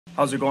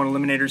How's it going,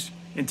 Eliminators?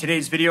 In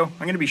today's video,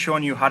 I'm going to be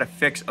showing you how to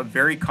fix a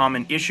very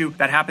common issue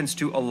that happens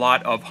to a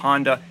lot of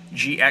Honda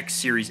GX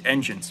series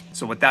engines.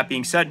 So with that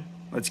being said,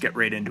 let's get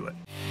right into it.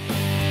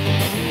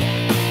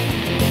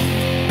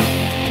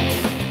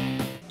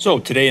 So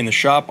today in the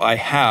shop, I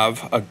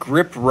have a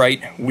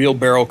Grip-Rite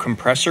wheelbarrow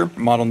compressor.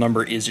 Model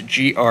number is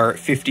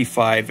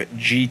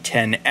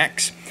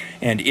GR55G10X,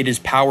 and it is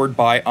powered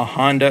by a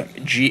Honda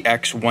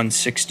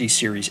GX160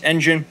 series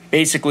engine.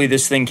 Basically,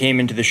 this thing came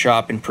into the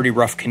shop in pretty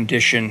rough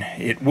condition.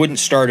 It wouldn't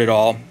start at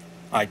all.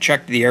 I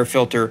checked the air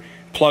filter,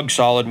 plug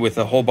solid with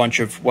a whole bunch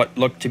of what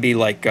looked to be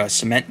like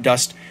cement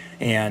dust,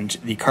 and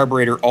the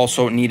carburetor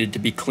also needed to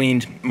be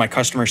cleaned. My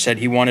customer said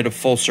he wanted a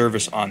full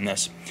service on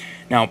this.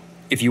 Now,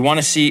 if you want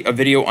to see a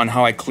video on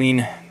how I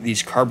clean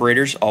these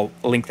carburetors, I'll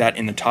link that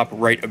in the top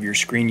right of your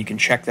screen. You can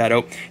check that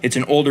out. It's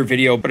an older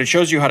video, but it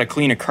shows you how to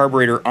clean a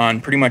carburetor on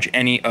pretty much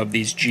any of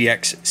these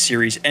GX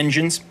series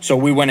engines. So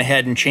we went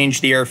ahead and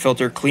changed the air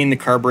filter, cleaned the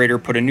carburetor,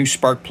 put a new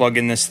spark plug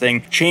in this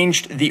thing,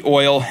 changed the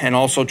oil, and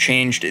also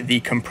changed the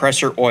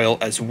compressor oil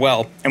as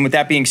well. And with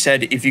that being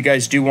said, if you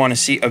guys do want to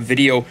see a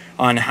video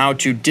on how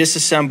to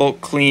disassemble,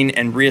 clean,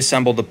 and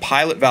reassemble the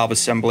pilot valve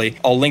assembly,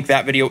 I'll link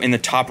that video in the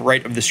top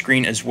right of the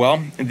screen as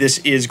well. This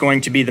is going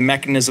to be the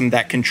mechanism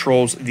that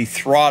controls the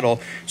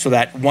throttle, so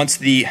that once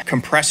the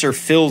compressor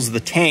fills the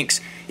tanks,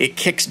 it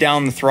kicks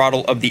down the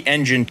throttle of the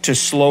engine to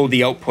slow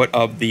the output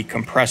of the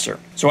compressor.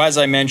 So as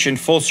I mentioned,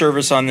 full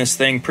service on this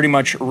thing, pretty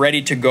much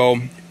ready to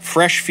go.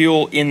 Fresh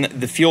fuel in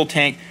the fuel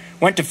tank.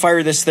 Went to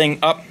fire this thing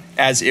up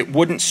as it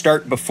wouldn't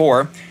start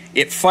before.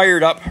 It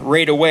fired up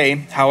right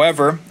away.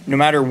 However, no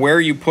matter where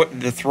you put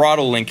the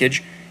throttle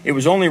linkage, it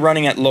was only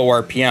running at low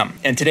RPM.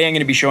 And today I'm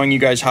going to be showing you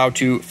guys how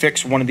to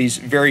fix one of these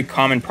very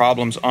common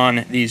problems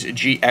on these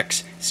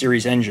GX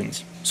series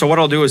engines. So what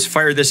I'll do is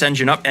fire this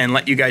engine up and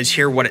let you guys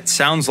hear what it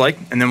sounds like,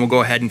 and then we'll go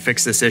ahead and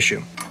fix this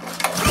issue.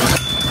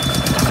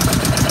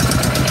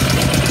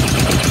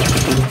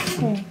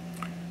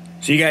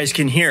 So you guys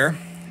can hear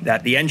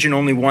that the engine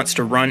only wants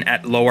to run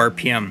at low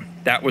RPM.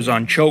 That was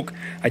on choke.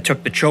 I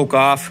took the choke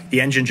off.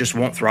 The engine just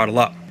won't throttle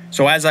up.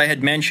 So as I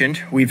had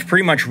mentioned, we've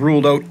pretty much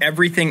ruled out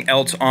everything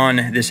else on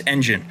this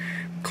engine.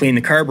 Cleaned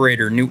the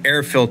carburetor, new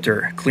air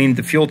filter, cleaned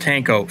the fuel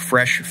tank out,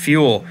 fresh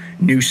fuel,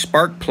 new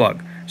spark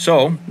plug.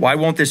 So why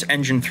won't this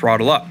engine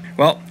throttle up?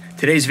 Well,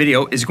 today's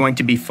video is going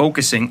to be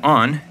focusing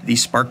on the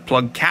spark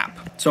plug cap.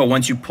 So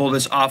once you pull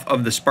this off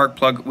of the spark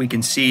plug, we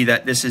can see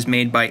that this is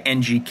made by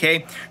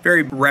NGK,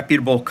 very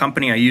reputable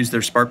company. I use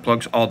their spark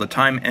plugs all the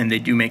time, and they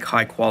do make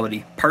high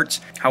quality parts.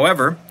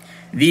 However,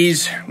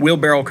 these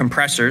wheelbarrow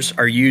compressors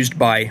are used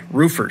by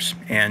roofers,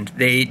 and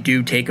they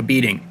do take a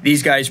beating.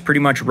 These guys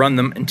pretty much run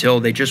them until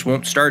they just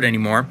won't start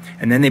anymore,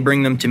 and then they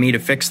bring them to me to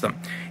fix them.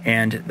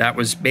 And that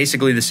was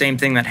basically the same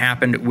thing that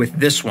happened with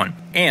this one.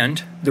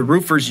 And the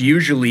roofers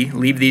usually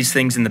leave these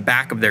things in the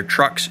back of their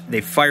trucks.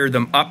 They fire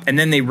them up, and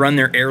then they run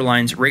their air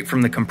lines right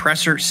from the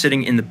compressor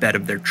sitting in the bed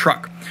of their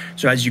truck.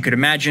 So as you could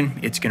imagine,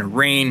 it's going to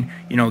rain.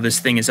 You know, this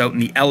thing is out in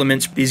the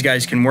elements. These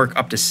guys can work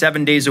up to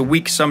 7 days a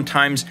week,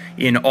 sometimes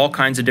in all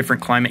kinds of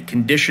different climate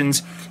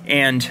conditions.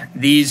 And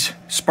these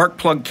spark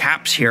plug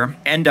caps here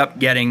end up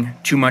getting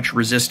too much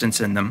resistance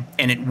in them,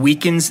 and it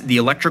weakens the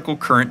electrical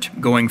current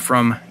going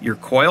from your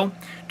coil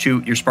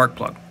to your spark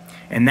plug.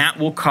 And that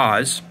will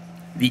cause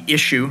the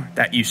issue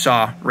that you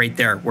saw right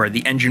there, where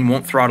the engine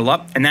won't throttle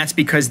up, and that's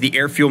because the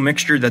air fuel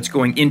mixture that's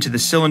going into the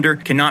cylinder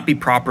cannot be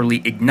properly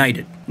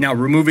ignited. Now,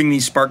 removing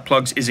these spark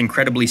plugs is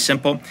incredibly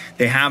simple.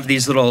 They have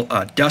these little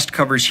dust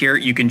covers here.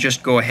 You can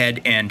just go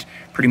ahead and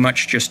pretty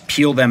much just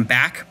peel them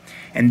back,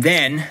 and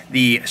then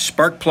the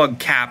spark plug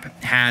cap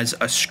has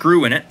a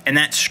screw in it, and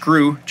that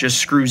screw just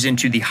screws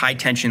into the high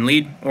tension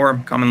lead, or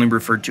commonly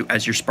referred to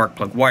as your spark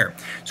plug wire.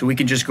 So we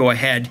can just go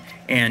ahead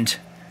and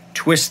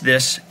twist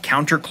this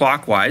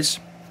counterclockwise,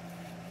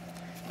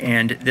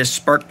 and this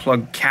spark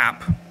plug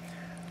cap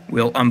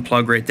will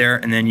unplug right there,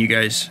 and then you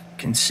guys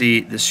can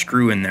see the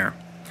screw in there.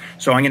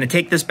 So I'm going to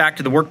take this back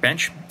to the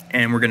workbench,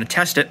 and we're going to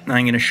test it, and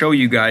I'm going to show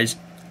you guys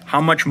how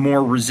much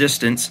more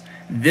resistance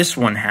this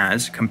one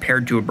has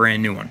compared to a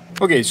brand new one.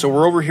 Okay, so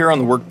we're over here on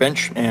the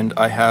workbench, and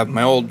I have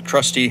my old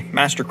trusty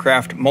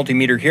Mastercraft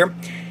multimeter here.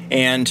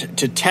 And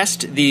to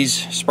test these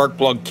spark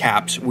plug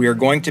caps, we are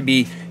going to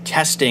be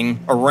testing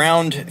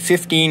around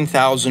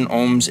 15,000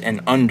 ohms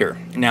and under.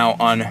 Now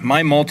on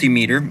my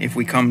multimeter, if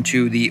we come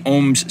to the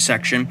ohms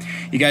section,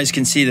 you guys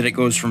can see that it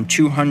goes from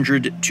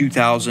 200,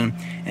 2,000,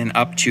 and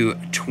up to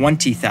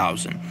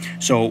 20,000.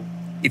 So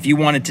if you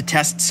wanted to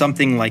test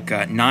something like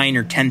 9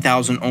 or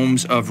 10,000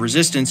 ohms of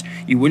resistance,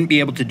 you wouldn't be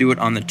able to do it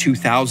on the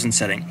 2000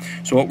 setting.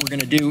 So what we're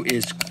going to do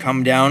is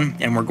come down,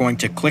 and we're going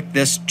to click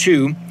this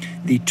to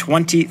the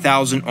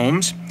 20,000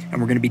 ohms,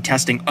 and we're going to be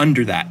testing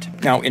under that.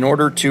 Now, in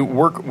order to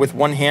work with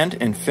one hand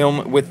and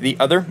film with the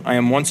other, I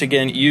am once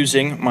again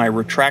using my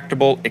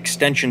retractable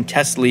extension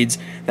test leads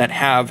that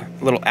have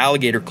little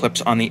alligator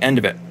clips on the end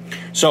of it.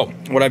 So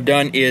what I've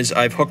done is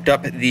I've hooked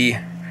up the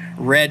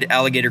red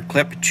alligator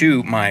clip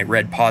to my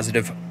red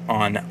positive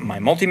on my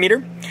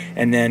multimeter,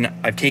 and then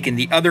I've taken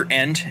the other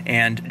end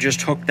and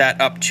just hooked that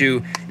up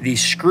to the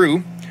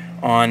screw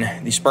on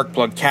the spark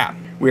plug cap.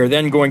 We are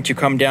then going to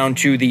come down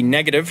to the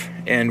negative,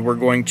 and we're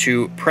going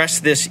to press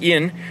this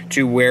in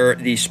to where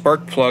the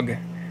spark plug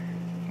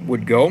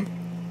would go.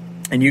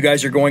 And you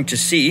guys are going to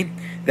see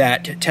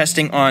that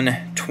testing on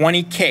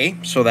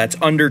 20K, so that's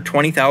under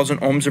 20,000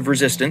 ohms of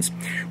resistance,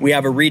 we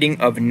have a reading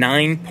of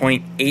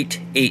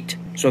 9.88.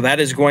 So that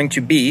is going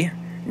to be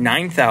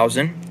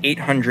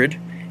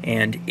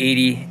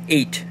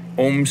 9,888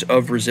 ohms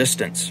of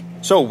resistance.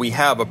 So we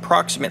have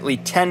approximately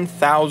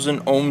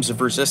 10,000 ohms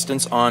of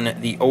resistance on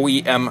the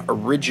OEM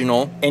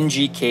original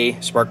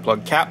NGK spark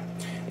plug cap.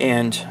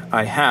 And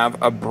I have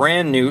a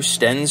brand new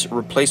STENS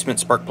replacement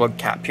spark plug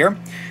cap here.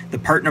 The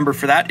part number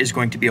for that is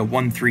going to be a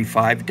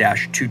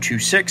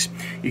 135-226.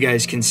 You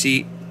guys can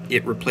see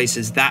it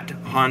replaces that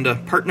Honda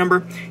part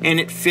number, and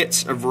it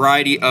fits a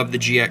variety of the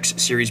GX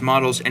series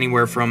models,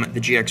 anywhere from the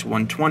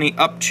GX120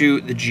 up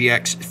to the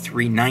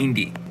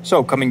GX390.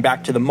 So coming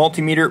back to the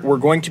multimeter, we're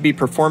going to be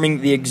performing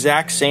the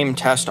exact same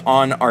test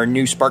on our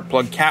new spark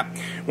plug cap.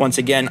 Once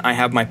again, I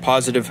have my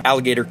positive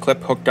alligator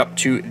clip hooked up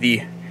to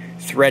the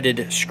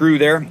threaded screw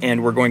there,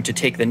 and we're going to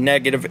take the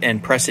negative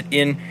and press it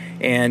in,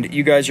 and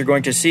you guys are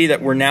going to see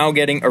that we're now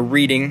getting a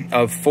reading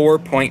of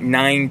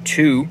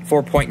 4.92,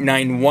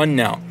 4.91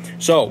 now.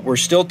 So we're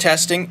still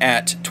testing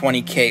at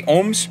 20K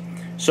ohms,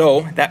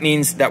 so that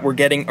means that we're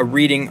getting a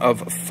reading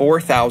of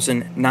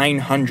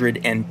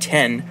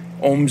 4,910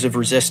 ohms of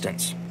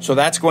resistance. So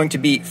that's going to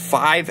be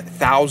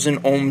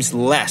 5,000 ohms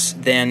less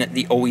than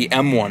the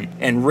OEM one.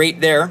 And right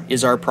there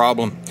is our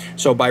problem.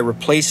 So by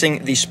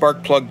replacing the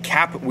spark plug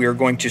cap, we are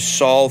going to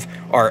solve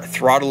our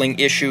throttling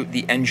issue.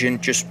 The engine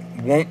just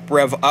won't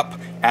rev up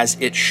as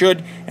it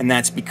should, and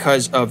that's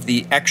because of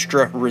the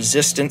extra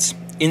resistance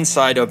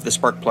inside of the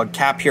spark plug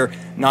cap here,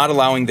 not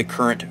allowing the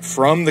current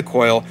from the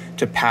coil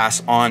to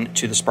pass on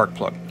to the spark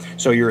plug.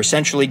 So you're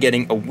essentially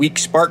getting a weak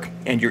spark,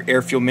 and your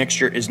air fuel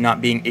mixture is not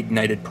being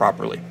ignited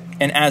properly.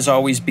 And as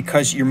always,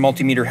 because your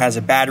multimeter has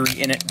a battery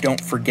in it,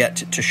 don't forget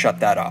to shut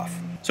that off.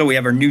 So we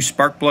have our new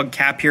spark plug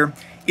cap here.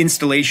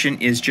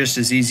 Installation is just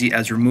as easy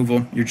as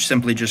removal. You're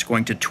simply just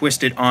going to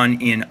twist it on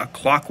in a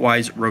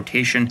clockwise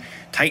rotation,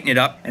 tighten it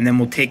up, and then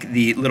we'll take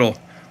the little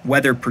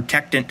weather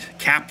protectant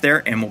cap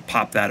there and we'll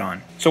pop that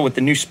on. So with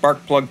the new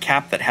spark plug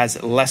cap that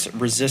has less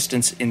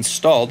resistance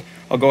installed,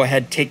 I'll go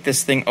ahead, take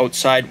this thing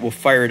outside, we'll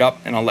fire it up,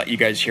 and I'll let you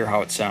guys hear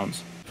how it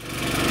sounds.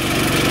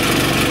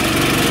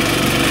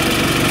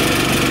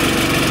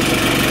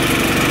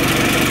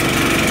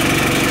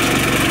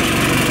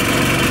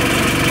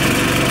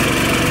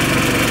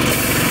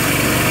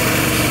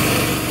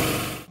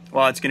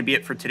 Well, that's going to be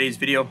it for today's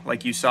video.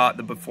 Like you saw,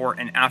 the before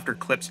and after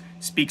clips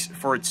speaks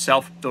for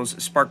itself. Those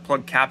spark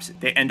plug caps,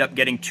 they end up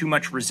getting too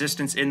much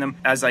resistance in them.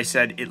 As I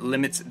said, it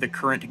limits the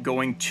current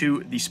going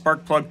to the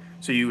spark plug,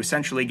 so you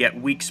essentially get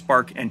weak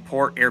spark and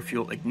poor air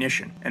fuel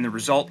ignition. And the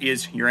result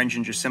is your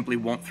engine just simply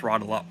won't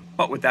throttle up.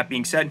 But with that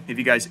being said, if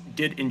you guys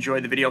did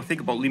enjoy the video, think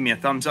about leaving me a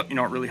thumbs up. You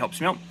know, it really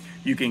helps me out.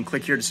 You can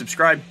click here to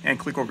subscribe and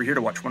click over here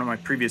to watch one of my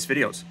previous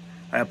videos.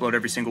 I upload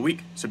every single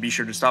week, so be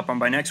sure to stop on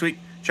by next week.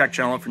 Check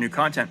channel out for new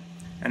content.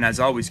 And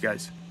as always,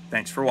 guys,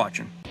 thanks for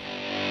watching.